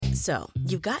So,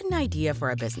 you've got an idea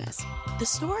for a business, the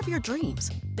store of your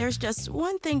dreams. There's just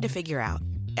one thing to figure out: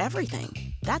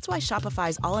 everything. That's why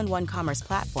Shopify's all-in-one commerce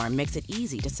platform makes it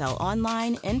easy to sell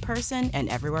online, in person, and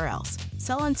everywhere else.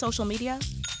 Sell on social media,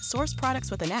 source products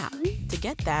with an app to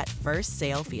get that first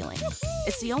sale feeling.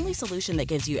 It's the only solution that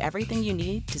gives you everything you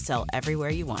need to sell everywhere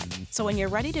you want. So when you're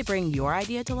ready to bring your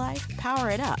idea to life,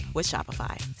 power it up with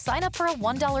Shopify. Sign up for a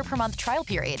 $1 per month trial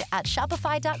period at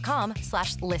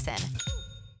shopify.com/listen.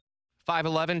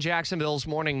 5:11 Jacksonville's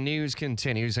morning news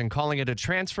continues and calling it a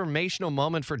transformational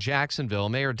moment for Jacksonville.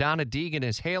 Mayor Deegan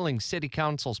is hailing City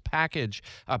Council's passage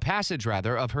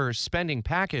of her spending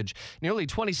package. Nearly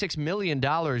 $26 million.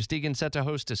 Deegan set to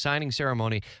host a signing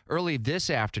ceremony early this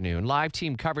afternoon. Live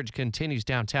team coverage continues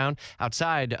downtown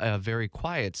outside a very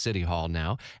quiet City Hall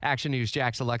now. Action News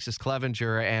Jack's Alexus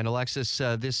Cleavenger. And Alexis,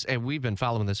 we've been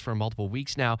following this for multiple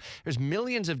weeks now. There's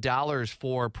millions of dollars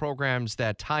for programs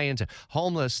that tie into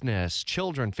homelessness,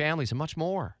 children, families, and much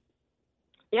more.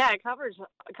 Yeah, it covers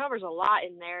a lot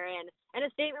in there. And in a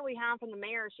statement we have from the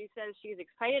mayor, she says she's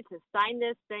excited to sign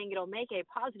this, saying it'll make a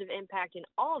positive impact in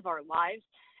all of our lives.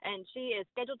 And she is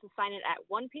scheduled to sign it at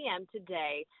 1 p.m.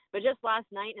 today. But just last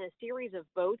night, in a series of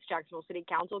votes, Jacksonville City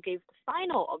Council gave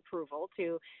final approval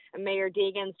to Mayor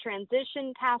Deegan's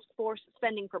Transition Task Force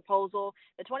spending proposal.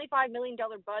 The $25 million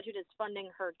budget is funding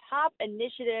her top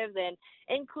initiatives, and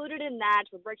included in that,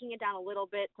 we're breaking it down a little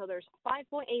bit. So there's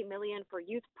 $5.8 million for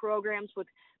youth programs, with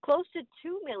close to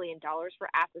 $2 million for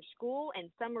after-school and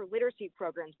summer literacy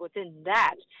programs within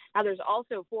that. Now, there's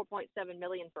also $4.7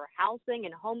 million for housing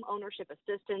and home ownership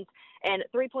assistance, and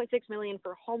 $3.6 million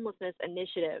for homelessness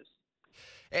initiatives.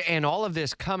 And all of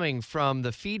this coming from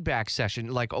the feedback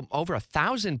session, like over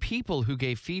 1,000 people who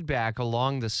gave feedback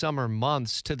along the summer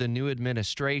months to the new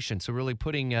administration. So really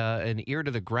putting an ear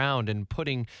to the ground and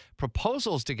putting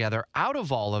proposals together out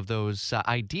of all of those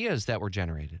ideas that were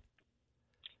generated.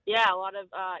 Yeah, a lot of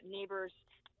neighbors'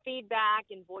 feedback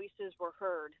and voices were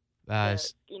heard.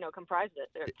 Comprised it,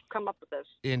 or come up with this.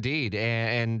 Indeed.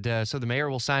 And so the mayor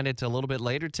will sign it a little bit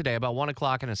later today, about 1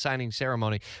 o'clock in a signing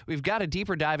ceremony. We've got a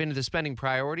deeper dive into the spending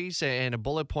priorities and a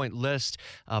bullet point list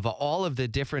of all of the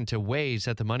different ways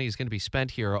that the money is going to be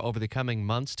spent here over the coming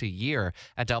months to year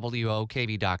at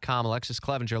WOKV.com. Alexus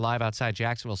Cleavenger live outside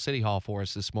Jacksonville City Hall for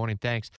us this morning. Thanks.